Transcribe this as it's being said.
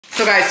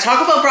So guys,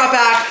 Taco Bell brought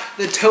back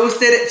the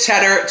Toasted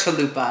Cheddar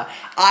Chalupa.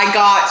 I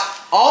got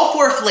all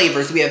 4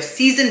 flavors. We have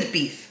seasoned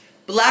beef,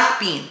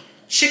 black bean,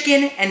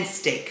 chicken, and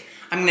steak.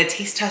 I'm gonna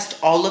taste test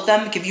all of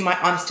them, give you my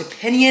honest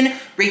opinion,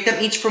 rate them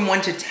each from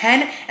 1 to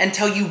 10, and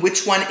tell you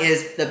which one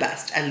is the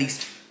best, at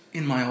least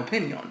in my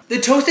opinion. The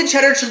Toasted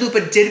Cheddar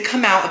Chalupa did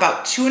come out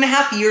about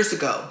 2.5 years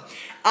ago,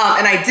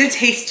 and I did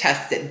taste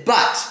test it,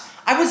 but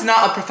I was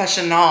not a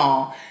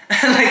professional.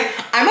 Like,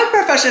 I'm a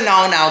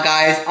professional now,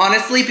 guys,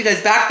 honestly,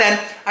 because back then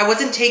I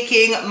wasn't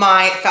taking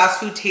my fast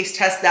food taste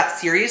test that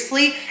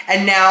seriously,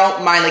 and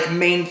now my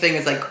main thing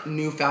is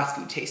new fast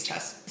food taste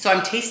test. So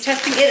I'm taste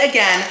testing it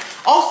again.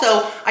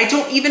 Also, I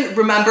don't even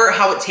remember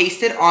how it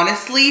tasted,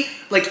 honestly.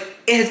 It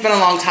has been a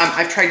long time.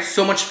 I've tried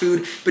so much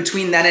food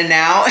between then and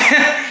now.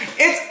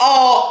 It's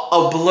all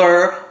a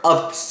blur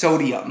of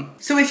sodium.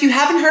 So if you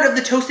haven't heard of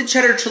the Toasted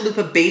Cheddar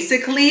Chalupa,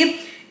 basically,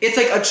 it's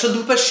like a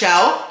chalupa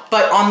shell,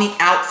 but on the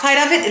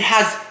outside of it, it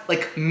has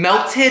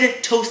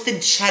melted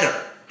toasted cheddar,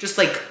 just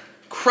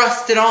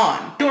crusted on.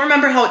 I don't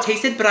remember how it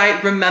tasted, but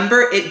I remember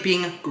it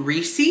being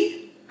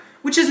greasy,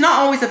 which is not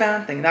always a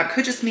bad thing. That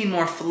could just mean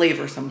more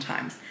flavor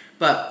sometimes,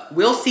 but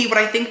we'll see what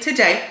I think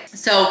today.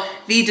 So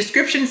the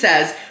description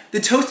says, the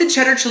Toasted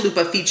Cheddar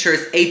Chalupa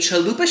features a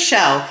chalupa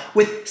shell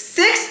with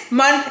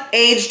 6-month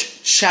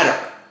aged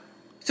cheddar.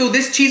 So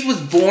this cheese was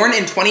born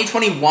in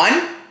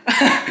 2021?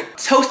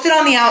 Toasted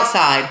on the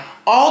outside,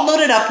 all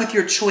loaded up with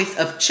your choice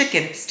of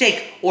chicken,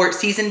 steak, or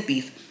seasoned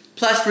beef,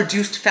 plus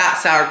reduced fat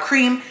sour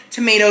cream,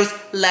 tomatoes,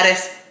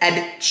 lettuce,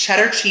 and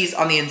cheddar cheese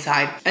on the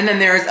inside. And then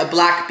there's a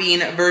black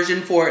bean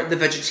version for the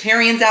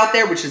vegetarians out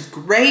there, which is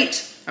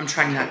great. I'm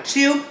trying that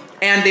too.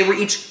 And they were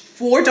each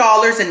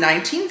 $4.19.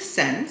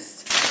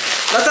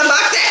 Let's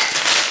unbox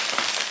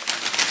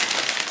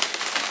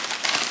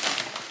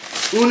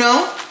it.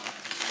 Uno,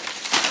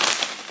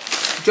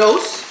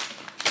 dos,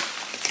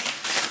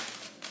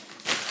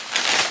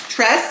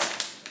 tres,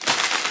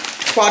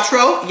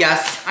 cuatro.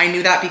 Yes, I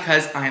knew that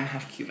because I am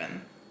half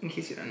Cuban, in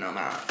case you didn't know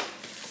that.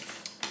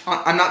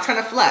 I'm not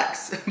trying to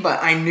flex,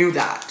 but I knew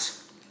that.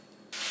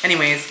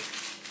 Anyways,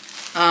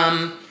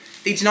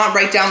 they do not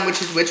write down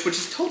which is which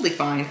is totally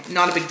fine.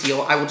 Not a big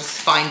deal. I will just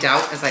find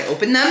out as I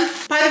open them.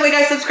 By the way,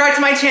 guys, subscribe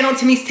to my channel,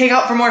 Timmy's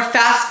Takeout, for more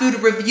fast food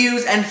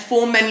reviews and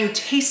full menu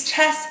taste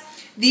tests.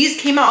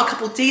 These came out a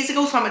couple days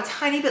ago, so I'm a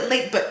tiny bit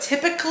late, but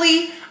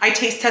typically I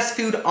taste test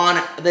food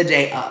on the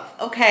day of,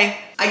 okay?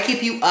 I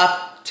keep you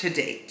up to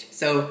date,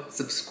 so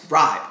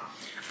subscribe.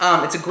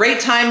 It's a great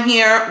time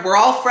here. We're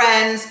all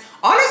friends.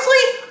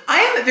 Honestly,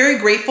 I am very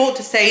grateful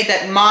to say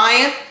that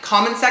my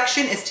comment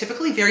section is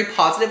typically very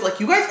positive.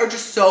 You guys are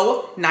just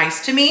so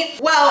nice to me.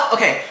 Well,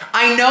 okay,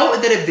 I know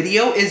that a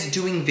video is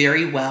doing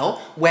very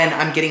well when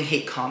I'm getting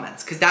hate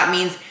comments, because that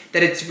means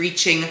that it's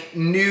reaching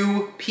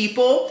new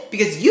people,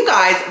 because you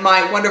guys,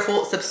 my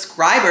wonderful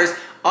subscribers,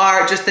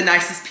 are just the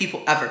nicest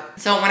people ever.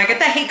 So when I get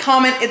that hate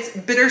comment, it's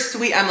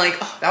bittersweet. I'm like,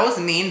 oh, that was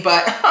mean,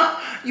 but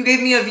you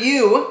gave me a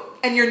view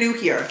and you're new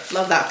here.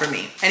 Love that for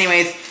me.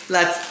 Anyways,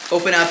 let's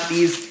open up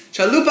these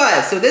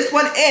chalupas. So this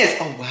one is,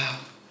 oh wow.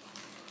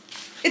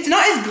 It's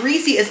not as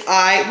greasy as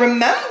I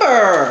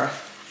remember.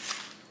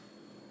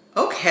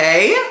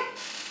 Okay,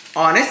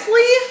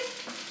 honestly,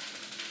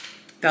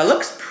 that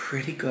looks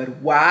pretty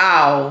good.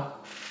 Wow.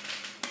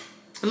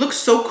 It looks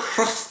so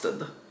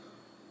crusted.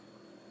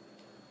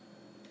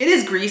 It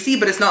is greasy,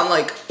 but it's not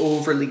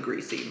overly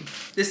greasy.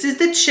 This is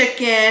the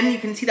chicken. You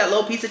can see that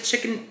little piece of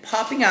chicken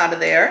popping out of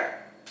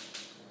there.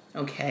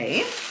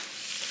 Okay.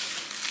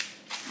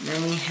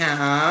 Then we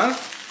have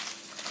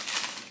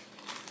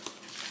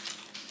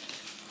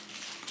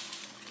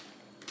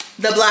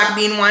the black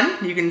bean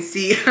one. You can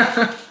see,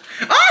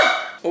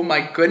 ah! Oh my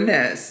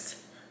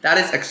goodness. That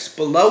is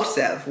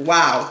explosive.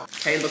 Wow.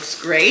 Okay,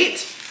 looks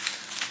great.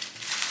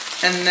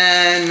 And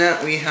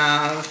then we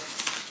have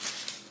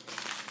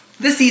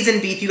the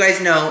seasoned beef. You guys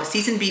know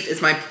seasoned beef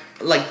is my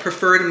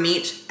preferred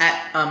meat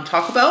at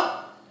Taco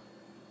Bell.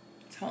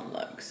 That's how it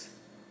looks.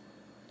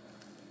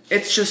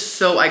 It's just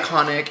so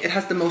iconic. It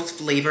has the most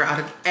flavor out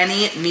of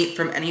any meat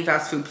from any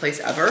fast food place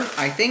ever,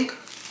 I think.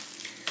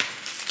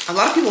 A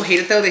lot of people hate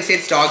it though. They say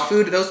it's dog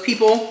food. Those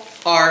people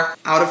are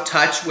out of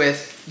touch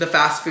with the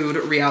fast food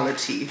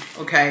reality,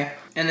 okay?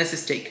 And this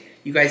is steak.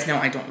 You guys know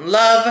I don't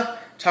love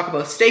Taco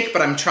Bell steak,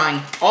 but I'm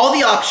trying all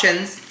the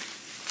options,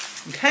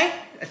 okay?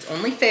 It's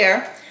only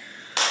fair.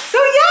 So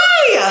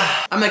yay!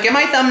 I'm gonna get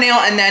my thumbnail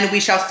and then we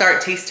shall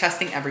start taste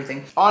testing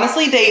everything.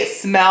 Honestly, they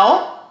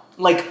smell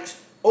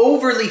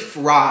overly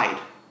fried.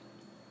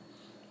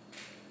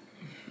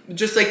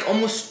 Just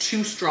almost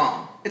too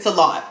strong. It's a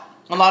lot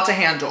to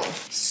handle.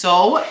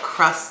 So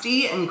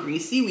crusty and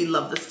greasy, we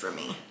love this for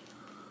me.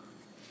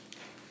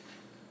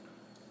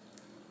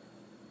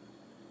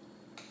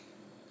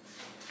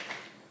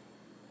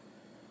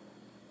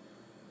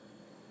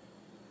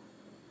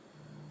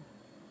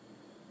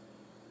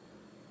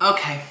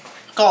 Okay,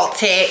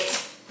 got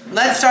it.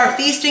 Let's start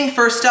feasting.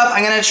 First up,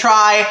 I'm gonna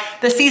try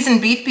the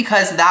seasoned beef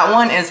because that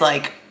one is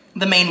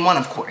the main one,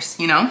 of course,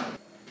 you know?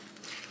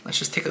 Let's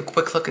just take a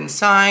quick look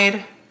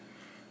inside.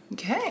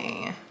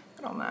 Okay, look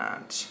at all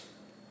that.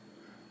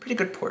 pretty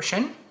good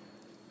portion.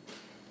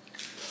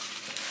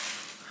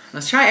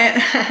 Let's try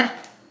it.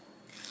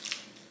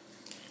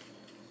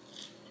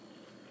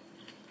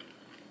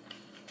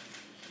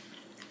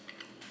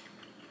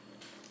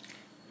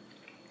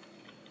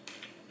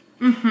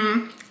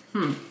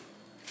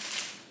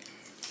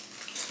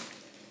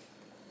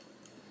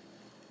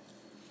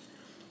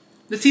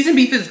 The seasoned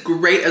beef is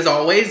great as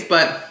always,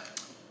 but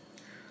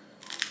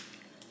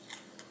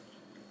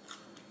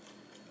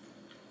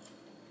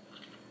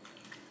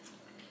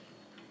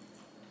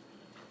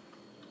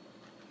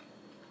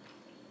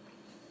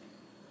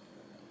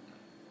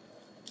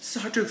it's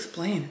hard to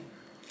explain.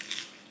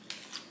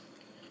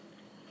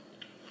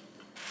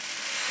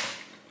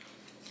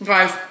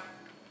 Guys,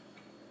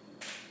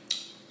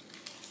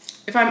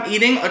 if I'm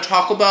eating a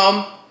Taco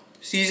Bell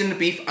seasoned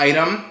beef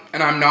item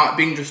and I'm not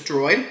being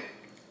destroyed,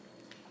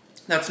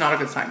 that's not a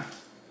good sign.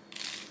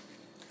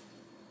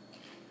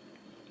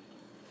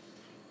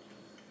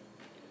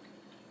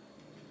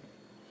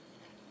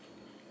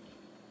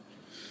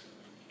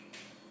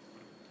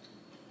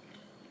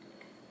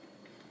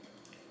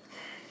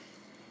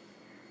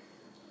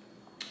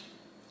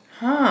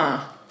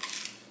 Huh.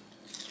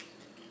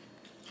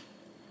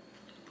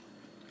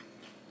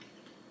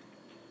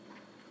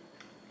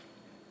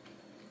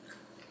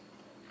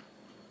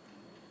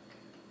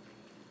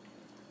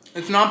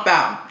 It's not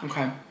bad,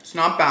 okay? It's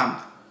not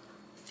bad.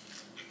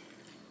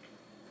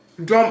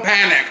 Don't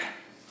panic.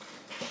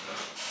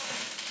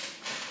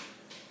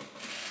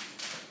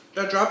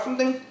 Did I drop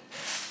something?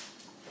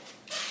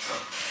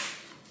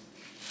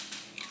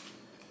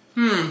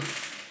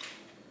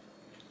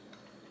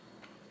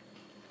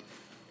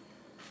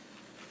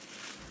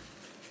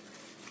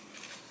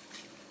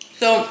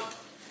 So,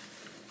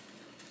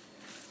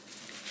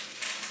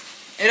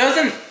 it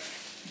doesn't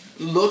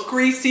look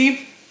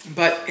greasy,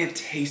 but it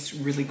tastes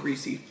really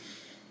greasy.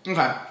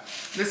 Okay,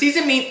 the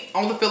seasoned meat,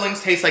 all the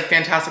fillings taste like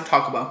fantastic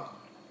Taco Bell.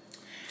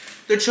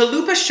 The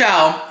chalupa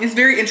shell is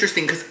very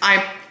interesting because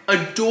I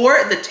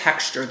adore the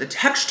texture. The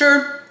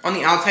texture on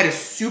the outside is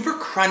super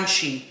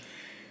crunchy,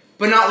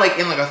 but not like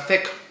in like a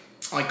thick,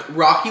 like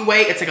rocky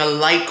way. It's like a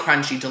light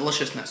crunchy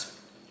deliciousness.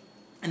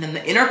 And then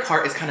the inner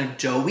part is kind of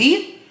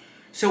doughy.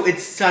 So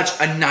it's such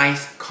a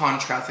nice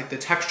contrast. Like the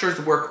textures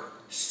work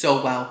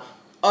so well.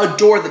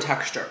 Adore the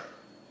texture.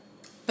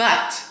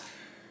 But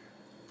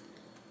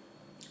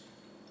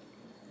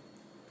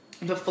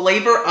the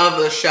flavor of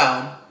the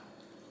shell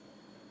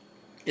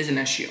is an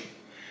issue.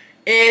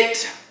 I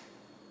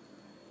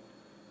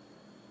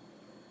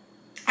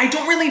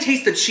don't really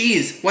taste the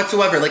cheese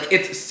whatsoever. Like,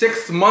 it's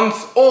 6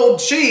 months old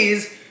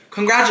cheese.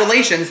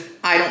 Congratulations,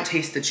 I don't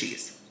taste the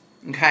cheese,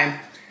 okay?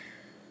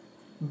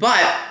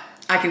 But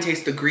I can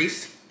taste the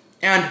grease,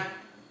 and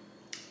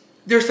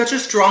there's such a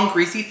strong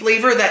greasy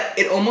flavor that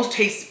it almost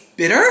tastes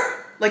bitter,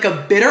 like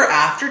a bitter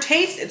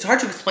aftertaste. It's hard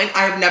to explain.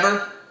 I have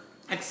never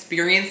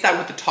experienced that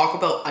with the Taco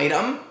Bell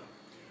item.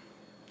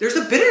 There's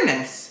a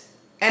bitterness,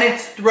 and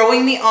it's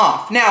throwing me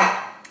off.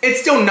 Now, it's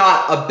still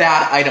not a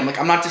bad item. Like,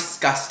 I'm not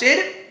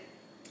disgusted,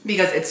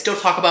 because it's still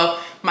Taco Bell,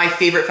 my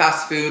favorite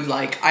fast food.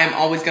 Like, I'm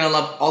always gonna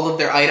love all of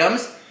their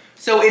items.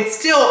 So it's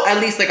still at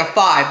least like a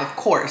 5, of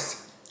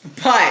course.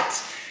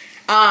 But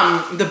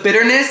the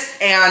bitterness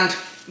and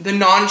the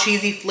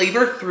non-cheesy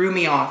flavor threw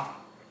me off.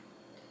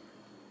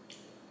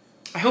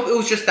 I hope it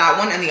was just that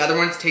one and the other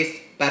ones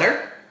taste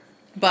better.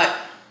 But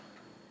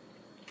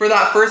for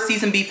that first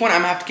seasoned beef one,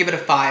 I'm gonna have to give it a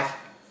 5.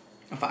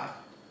 A 5.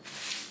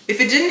 If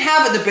it didn't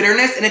have the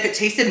bitterness and if it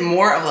tasted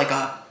more of like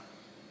a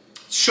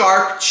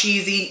sharp,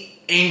 cheesy,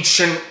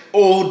 ancient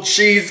old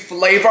cheese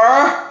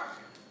flavor,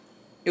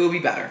 it would be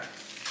better.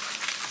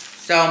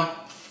 So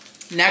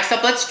next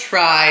up, let's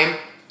try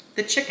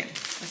the chicken.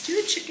 Let's do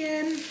the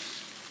chicken.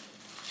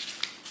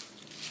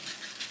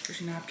 There's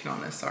a napkin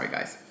on this, sorry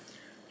guys.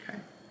 Okay,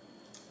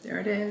 there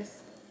it is.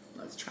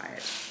 Let's try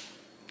it.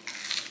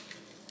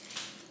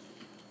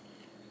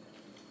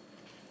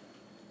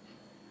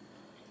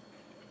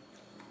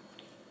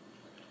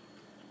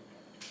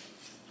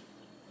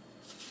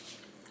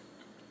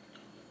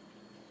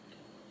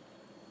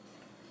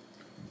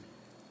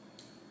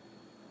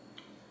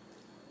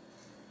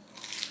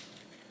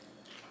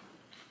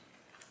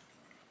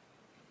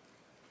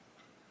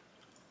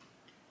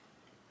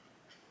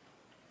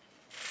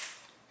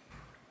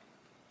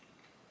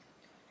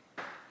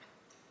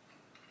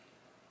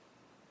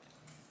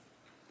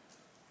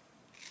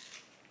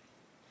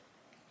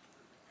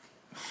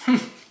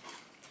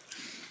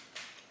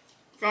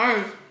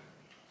 Guys,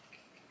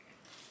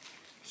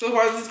 so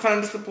far this is kind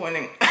of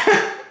disappointing.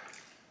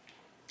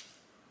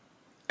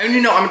 And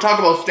you know, I'm gonna talk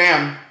about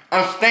Stan.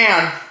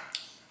 Stan.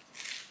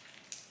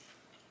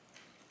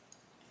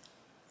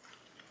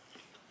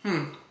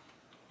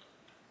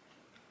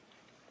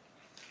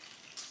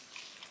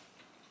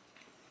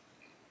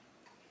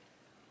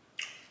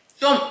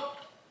 So,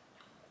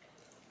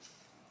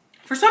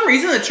 for some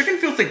reason, the chicken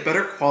feels like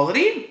better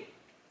quality.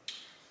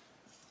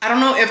 I don't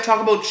know if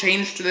Taco Bell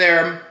changed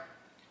their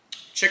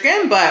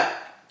chicken, but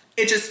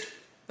it just,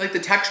 like, the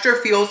texture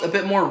feels a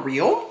bit more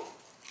real.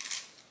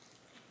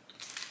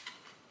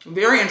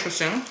 Very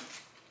interesting.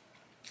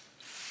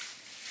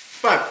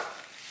 But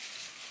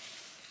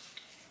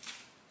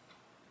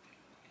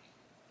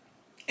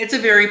it's a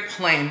very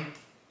plain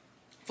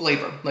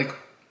flavor, like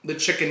the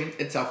chicken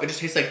itself. It just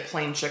tastes like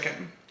plain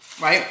chicken,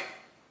 right?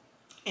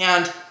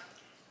 And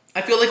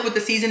I feel like with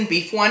the seasoned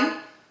beef one,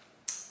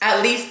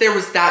 at least there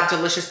was that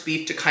delicious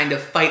beef to kind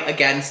of fight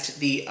against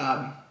the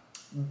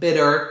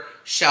bitter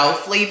shell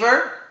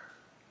flavor.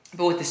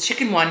 But with this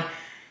chicken one,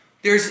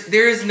 there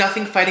is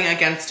nothing fighting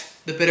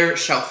against the bitter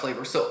shell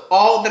flavor. So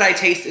all that I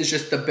taste is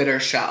just the bitter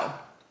shell.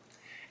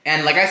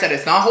 And like I said,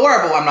 it's not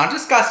horrible. I'm not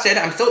disgusted.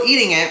 I'm still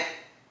eating it.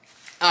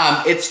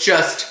 It's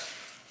just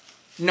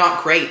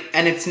not great.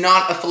 And it's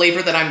not a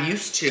flavor that I'm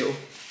used to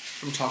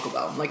from Taco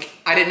Bell. Like,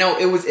 I didn't know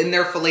it was in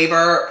their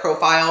flavor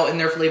profile, in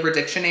their flavor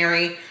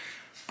dictionary.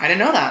 I didn't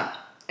know that.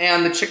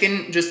 And the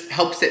chicken just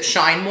helps it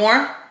shine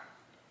more.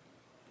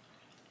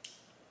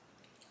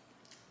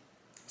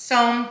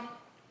 So,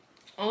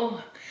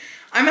 I'm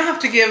gonna have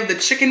to give the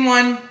chicken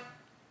one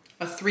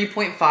a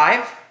 3.5.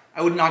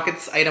 I would not get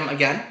this item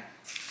again.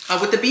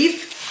 With the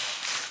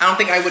beef, I don't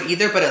think I would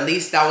either, but at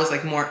least that was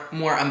like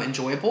more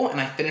enjoyable, and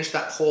I finished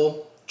that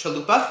whole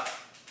chalupa.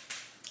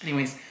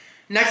 Anyways,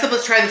 next up,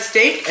 let's try the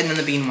steak and then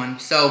the bean one.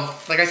 So,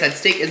 like I said,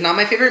 steak is not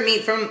my favorite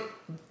meat from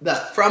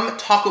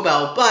Taco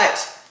Bell,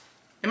 but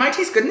it might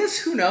taste good in this.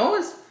 Who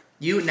knows?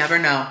 You never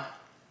know.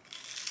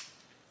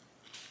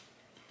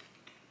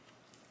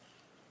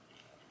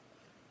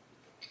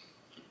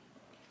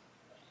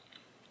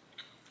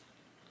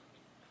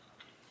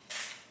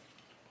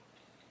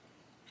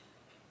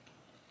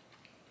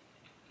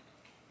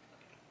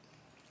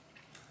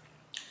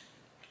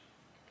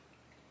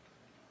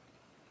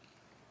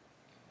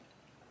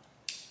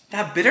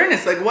 That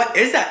bitterness, like what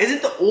is that? Is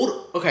it the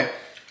old, okay,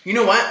 you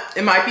know what?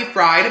 It might be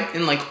fried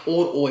in like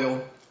old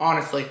oil,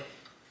 honestly.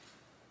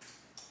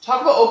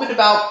 Taco Bell opened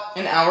about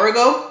an hour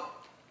ago,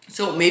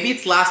 so maybe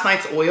it's last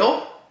night's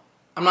oil.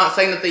 I'm not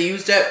saying that they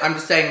used it, I'm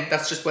just saying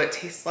that's just what it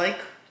tastes like,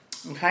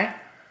 okay?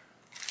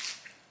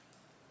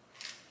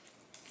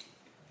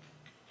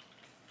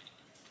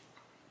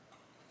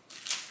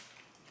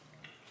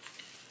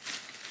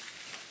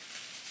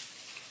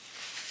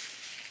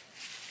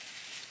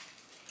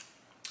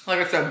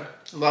 Like I said,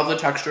 love the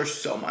texture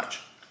so much.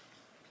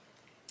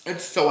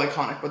 It's so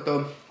iconic, but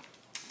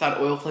that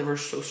oil flavor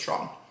is so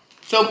strong.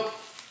 So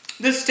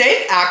the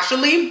steak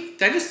actually,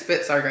 did I just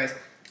spit? Sorry guys.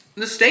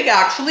 The steak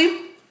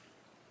actually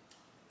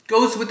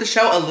goes with the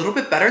shell a little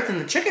bit better than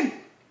the chicken.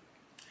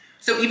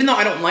 So even though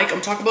I don't like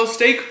Taco Bell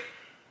steak,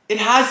 it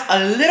has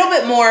a little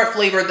bit more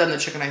flavor than the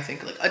chicken, I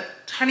think, like a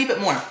tiny bit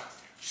more.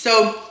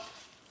 So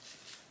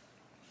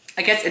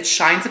I guess it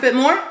shines a bit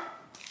more.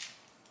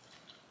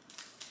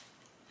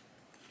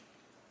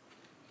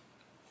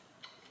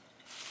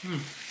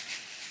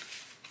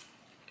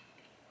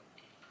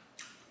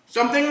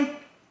 Something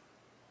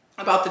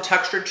about the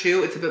texture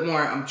too, it's a bit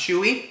more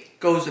chewy,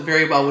 goes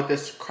very well with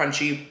this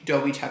crunchy,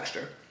 doughy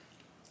texture.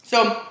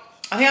 So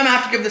I think I'm gonna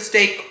have to give the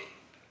steak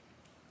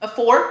a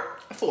 4.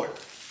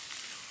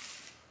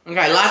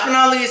 Okay, last but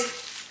not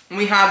least,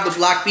 we have the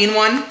black bean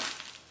one,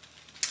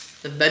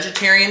 the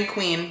vegetarian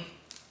queen,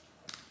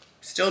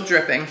 still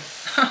dripping.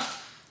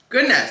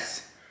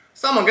 Goodness,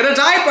 someone get a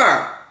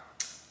diaper.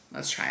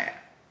 Let's try it.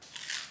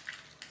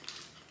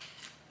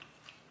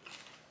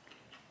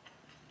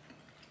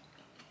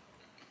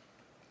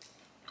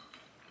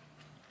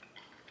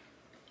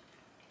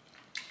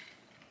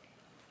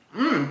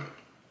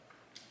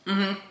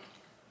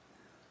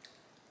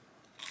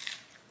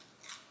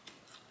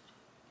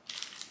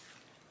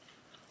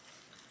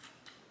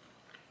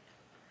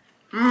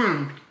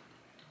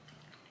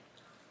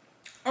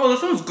 Oh,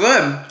 this one's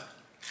good.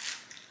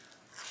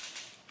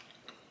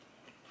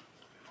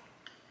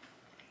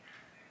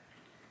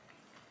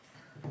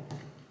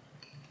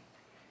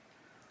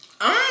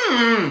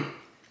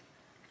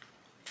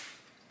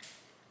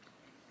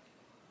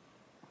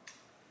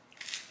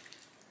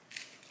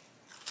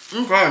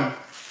 Okay.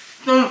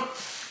 So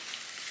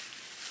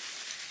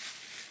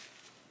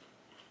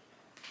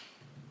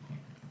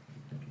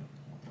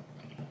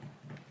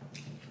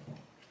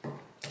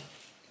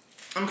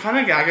I'm kind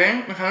of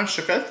gagging. I'm kind of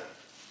shooketh.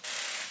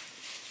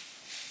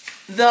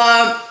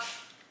 The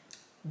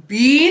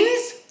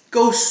beans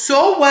go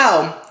so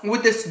well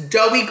with this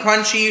doughy,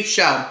 crunchy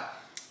shell.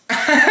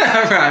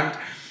 Rhymed.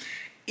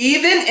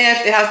 Even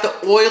if it has the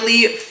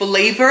oily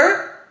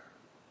flavor,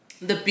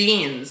 the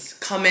beans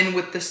come in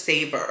with the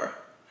savor.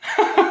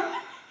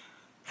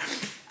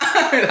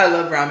 I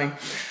love rhyming.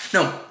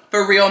 No,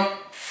 for real,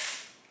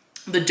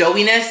 the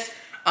doughiness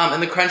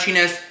and the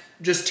crunchiness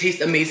just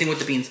taste amazing with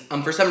the beans.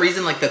 For some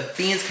reason, like the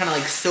beans kind of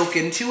like soak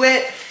into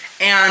it,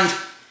 and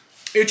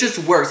it just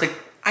works. Like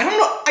I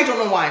don't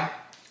know why.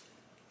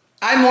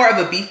 I'm more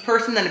of a beef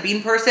person than a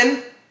bean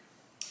person,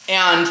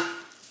 and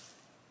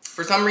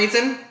for some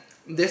reason,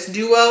 this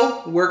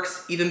duo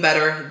works even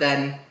better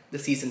than the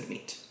seasoned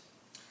meat.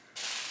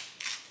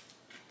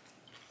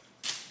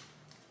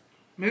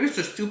 Maybe it's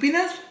the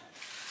soupiness.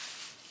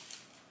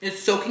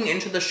 It's soaking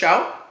into the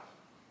shell.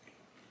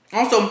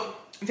 Also,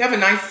 they have a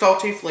nice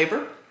salty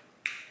flavor.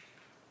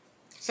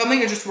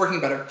 Something is just working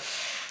better.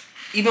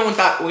 Even with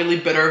that oily,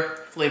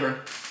 bitter flavor.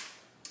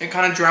 It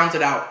kind of drowns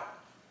it out.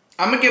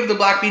 I'm gonna give the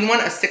black bean one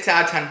a 6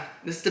 out of 10.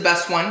 This is the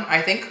best one,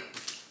 I think.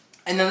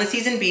 And then the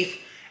seasoned beef,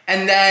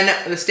 and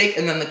then the steak,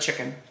 and then the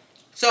chicken.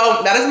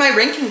 So that is my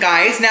ranking,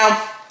 guys.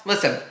 Now,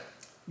 listen,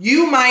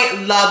 you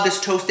might love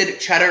this toasted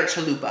cheddar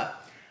chalupa.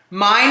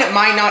 Mine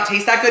might not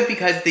taste that good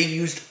because they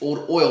used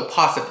old oil,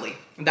 possibly.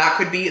 That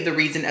could be the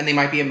reason, and they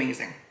might be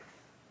amazing.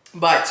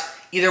 But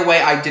either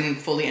way, I didn't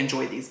fully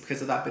enjoy these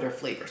because of that bitter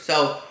flavor.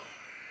 So,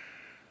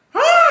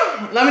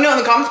 let me know in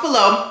the comments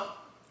below,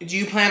 do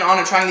you plan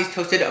on trying these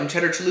toasted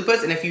cheddar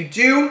chalupas? And if you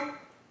do,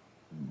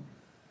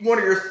 what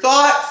are your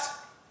thoughts?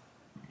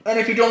 And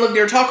if you don't live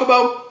near Taco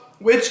Bell,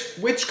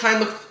 which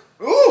kind looks,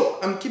 ooh,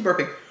 I'm keep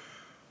burping.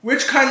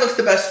 Which kind looks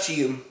the best to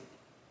you?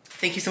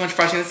 Thank you so much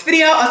for watching this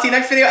video. I'll see you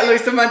next video. I love you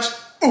so much.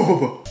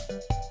 Ooh.